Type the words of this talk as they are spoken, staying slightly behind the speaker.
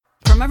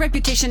my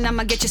reputation,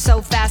 I'ma get you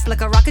so fast.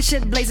 Like a rocket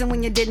ship blazing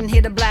when you didn't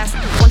hear the blast.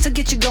 Once I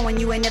get you going,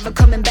 you ain't never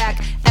coming back.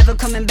 Ever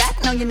coming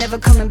back? No, you're never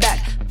coming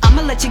back.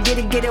 I'ma let you get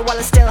it while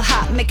it's still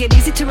hot. Make it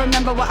easy to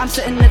remember while I'm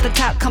sitting at the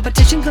top.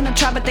 Competition gonna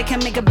try, but they can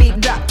make a beat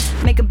drop.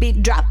 Make a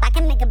beat drop. I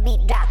can make a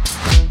beat drop.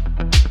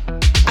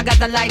 I got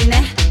the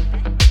lightning,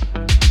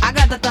 I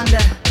got the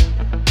thunder.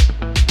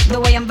 The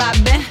way I'm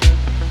vibing,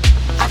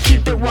 I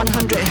keep it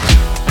 100.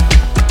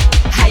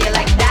 How you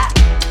like that?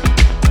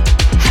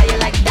 How you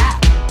like that?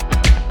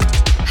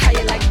 How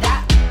you like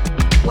that?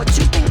 What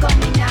you think of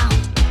me now?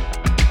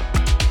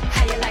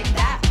 How you like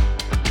that?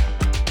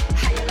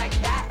 How you like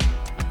that?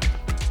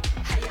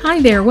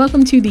 Hi there,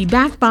 welcome to the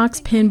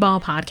Backbox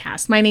Pinball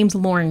Podcast. My name's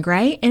Lauren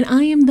Gray, and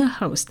I am the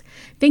host.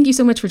 Thank you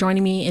so much for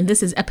joining me, and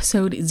this is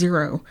episode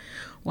 0.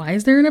 Why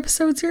is there an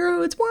episode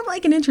 0? It's more of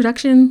like an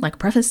introduction, like a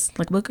preface,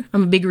 like a book.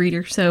 I'm a big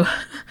reader, so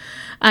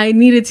I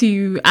needed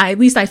to, at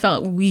least I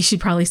felt we should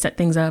probably set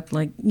things up,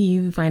 like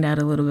you find out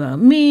a little about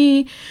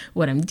me,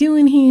 what I'm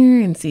doing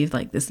here, and see if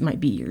like this might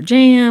be your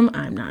jam.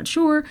 I'm not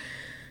sure.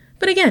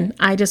 But again,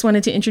 I just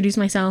wanted to introduce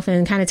myself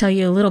and kind of tell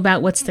you a little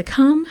about what's to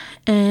come.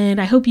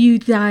 And I hope you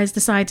guys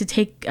decide to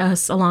take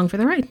us along for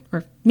the ride,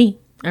 or me,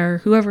 or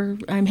whoever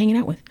I'm hanging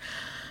out with.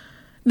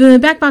 The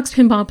Backbox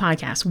Pinball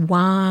Podcast.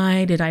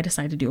 Why did I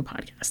decide to do a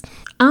podcast?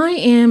 I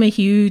am a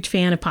huge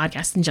fan of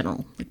podcasts in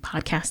general, like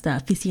podcast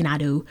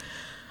aficionado,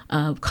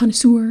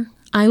 connoisseur.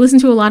 I listen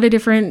to a lot of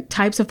different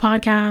types of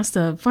podcasts,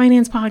 a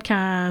finance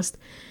podcast.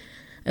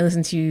 I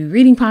listen to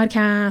reading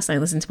podcasts. I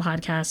listen to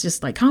podcasts,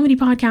 just like comedy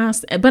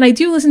podcasts. But I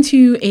do listen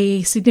to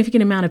a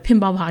significant amount of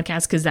pinball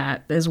podcasts because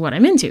that is what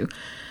I'm into.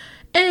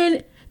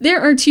 And there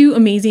are 2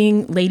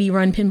 amazing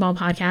lady-run pinball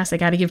podcasts. I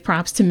got to give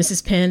props to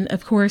Mrs. Pin,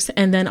 of course,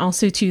 and then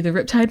also to the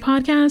Riptide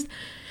podcast.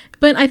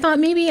 But I thought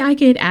maybe I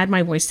could add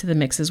my voice to the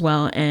mix as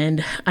well.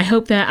 And I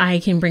hope that I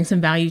can bring some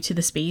value to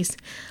the space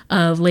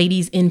of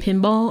ladies in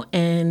pinball.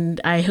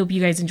 And I hope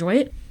you guys enjoy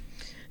it.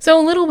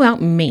 So a little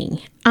about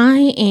me.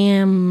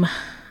 I'm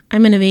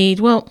in an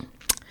age, well,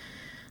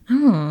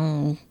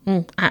 I'm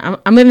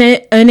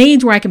in an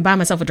age where I can buy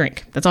myself a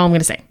drink. That's all I'm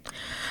going to say.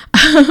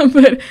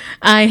 But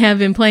I have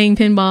been playing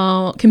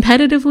pinball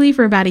competitively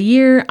for about a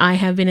year. I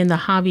have been in the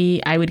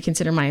hobby, I would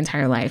consider, my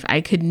entire life.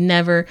 I could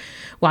never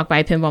walk by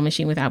a pinball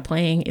machine without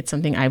playing. It's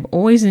something I've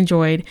always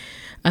enjoyed.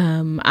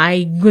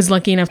 I was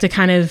lucky enough to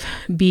kind of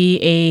be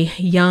a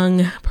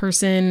young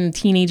person,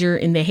 teenager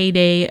in the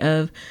heyday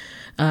of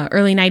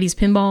early 90s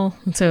pinball.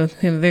 So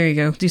there you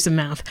go, do some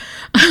math.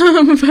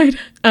 But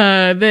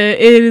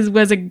it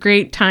was a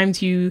great time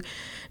to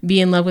be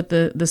in love with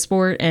the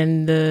sport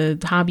and the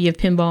hobby of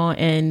pinball,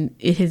 and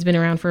it has been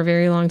around for a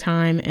very long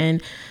time.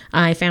 And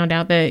I found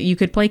out that you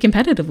could play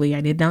competitively.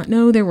 I did not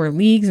know there were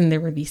leagues and there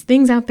were these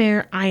things out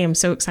there. I am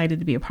so excited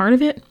to be a part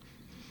of it.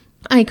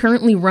 I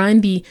currently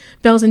run the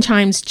Bells and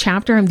Chimes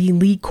chapter. I'm the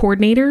league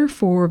coordinator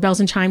for Bells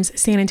and Chimes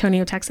San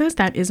Antonio, Texas.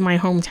 That is my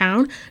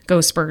hometown.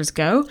 Go Spurs,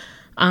 go.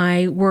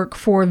 I work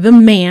for The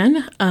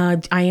Man. I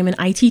am an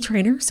IT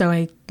trainer, so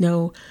I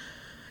know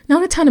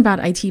not a ton about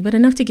IT, but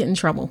enough to get in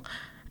trouble.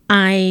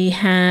 I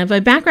have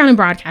a background in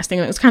broadcasting.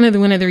 That was kind of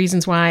one of the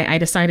reasons why I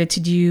decided to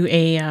do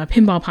a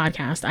pinball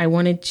podcast. I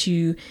wanted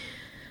to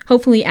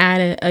hopefully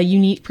add a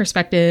unique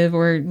perspective,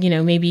 or,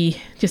 maybe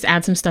just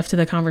add some stuff to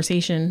the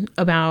conversation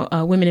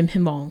about women in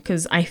pinball,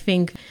 because I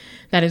think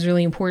that is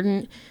really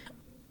important.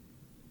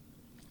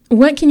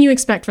 What can you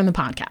expect from the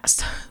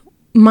podcast?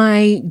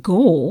 My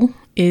goal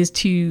is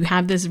to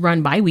have this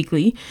run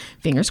bi-weekly,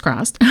 fingers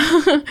crossed,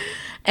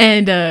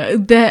 and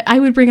that I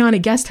would bring on a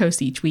guest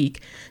host each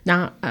week.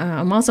 Now,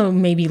 I'm also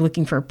maybe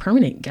looking for a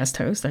permanent guest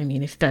host. I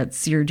mean, if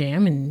that's your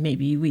jam, and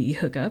maybe we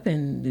hook up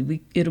and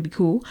it'll be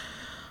cool.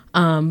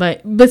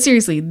 But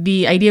seriously,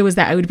 the idea was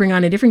that I would bring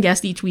on a different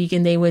guest each week,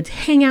 and they would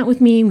hang out with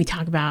me, and we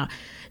talk about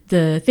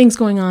the things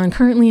going on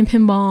currently in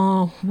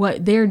pinball,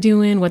 what they're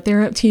doing, what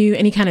they're up to,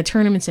 any kind of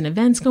tournaments and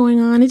events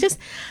going on, and just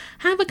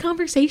have a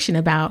conversation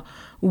about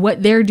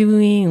what they're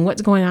doing and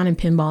what's going on in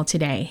pinball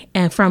today,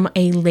 and from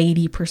a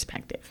lady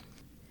perspective.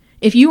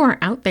 If you are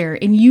out there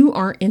and you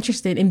are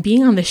interested in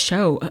being on the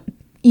show,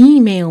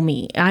 email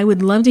me. I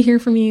would love to hear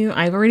from you.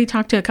 I've already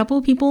talked to a couple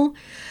of people,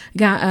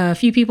 got a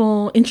few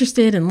people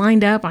interested and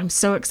lined up. I'm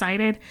so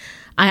excited.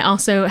 I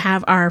also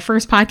have our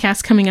first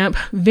podcast coming up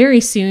very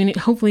soon. It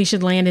hopefully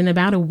should land in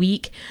about a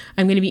week.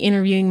 I'm going to be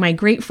interviewing my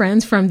great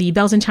friends from the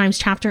Bells and Chimes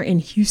chapter in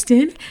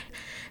Houston.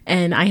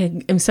 And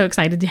I am so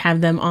excited to have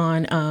them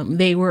on.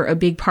 They were a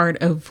big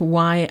part of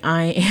why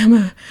I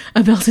am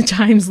a Bells and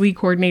Chimes league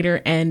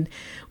coordinator. And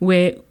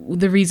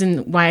the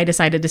reason why I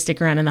decided to stick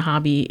around in the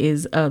hobby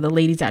is the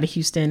ladies out of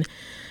Houston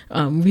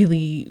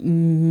really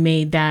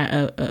made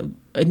that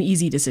an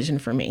easy decision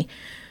for me.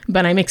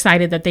 But I'm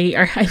excited that they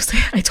are.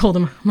 I told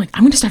them, I'm like,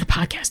 I'm going to start a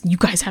podcast. You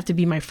guys have to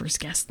be my first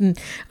guest. And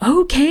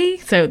okay.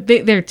 So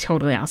they're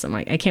totally awesome.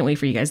 I can't wait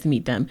for you guys to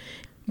meet them.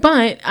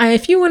 But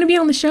if you want to be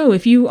on the show,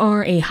 if you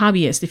are a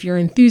hobbyist, if you're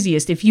an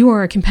enthusiast, if you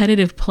are a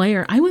competitive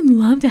player, I would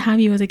love to have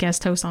you as a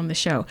guest host on the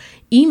show.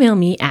 Email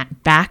me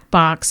at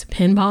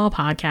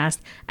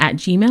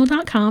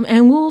backboxpinballpodcast@gmail.com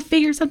and we'll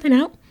figure something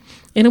out.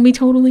 It'll be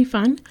totally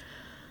fun.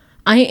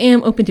 I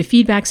am open to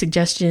feedback,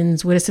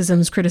 suggestions,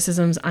 witticisms,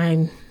 criticisms.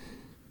 I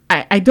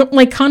don't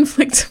like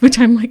conflict, which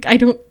I'm like, I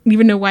don't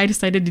even know why I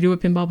decided to do a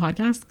pinball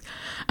podcast.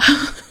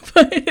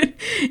 But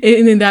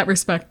in that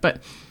respect,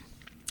 but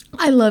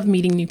I love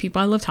meeting new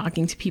people. I love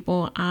talking to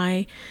people.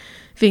 I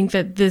think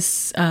that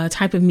this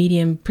type of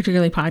medium,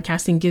 particularly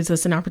podcasting, gives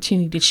us an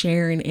opportunity to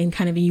share in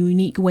kind of a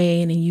unique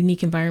way, in a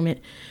unique environment.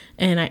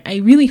 And I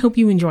really hope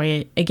you enjoy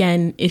it.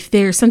 Again, if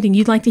there's something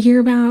you'd like to hear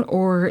about,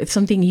 or if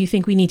something you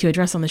think we need to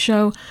address on the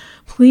show,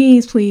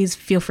 please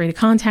feel free to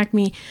contact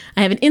me.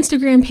 I have an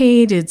Instagram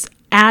page. It's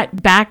at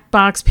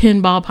Backbox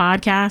Pinball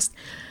Podcast.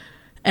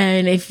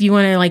 And if you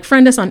want to like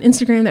friend us on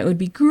Instagram, that would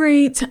be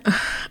great.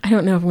 I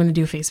don't know if I'm going to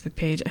do a Facebook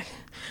page.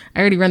 I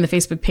already run the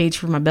Facebook page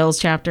for my Bells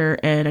chapter,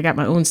 and I got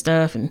my own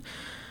stuff. And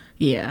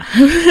yeah,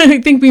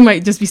 I think we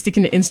might just be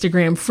sticking to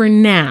Instagram for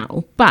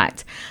now.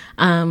 But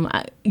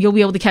you'll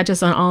be able to catch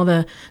us on all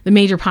the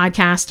major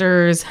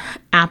podcasters: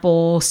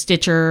 Apple,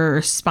 Stitcher,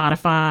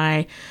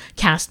 Spotify,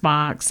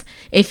 Castbox.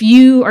 If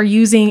you are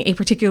using a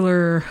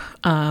particular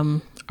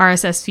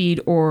RSS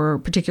feed or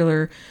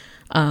particular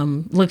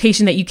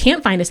location that you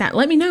can't find us at,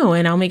 let me know,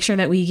 and I'll make sure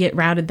that we get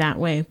routed that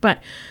way.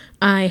 But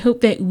I hope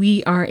that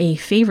we are a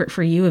favorite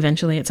for you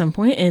eventually at some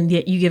point, and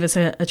yet you give us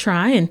a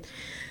try. And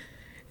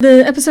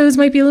the episodes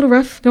might be a little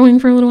rough going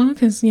for a little while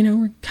because,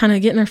 we're kind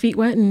of getting our feet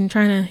wet and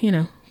trying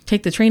to,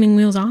 take the training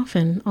wheels off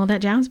and all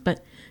that jazz.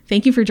 But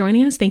thank you for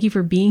joining us. Thank you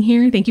for being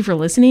here. Thank you for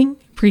listening.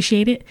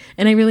 Appreciate it.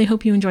 And I really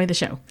hope you enjoy the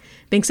show.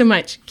 Thanks so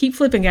much. Keep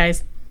flipping,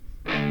 guys.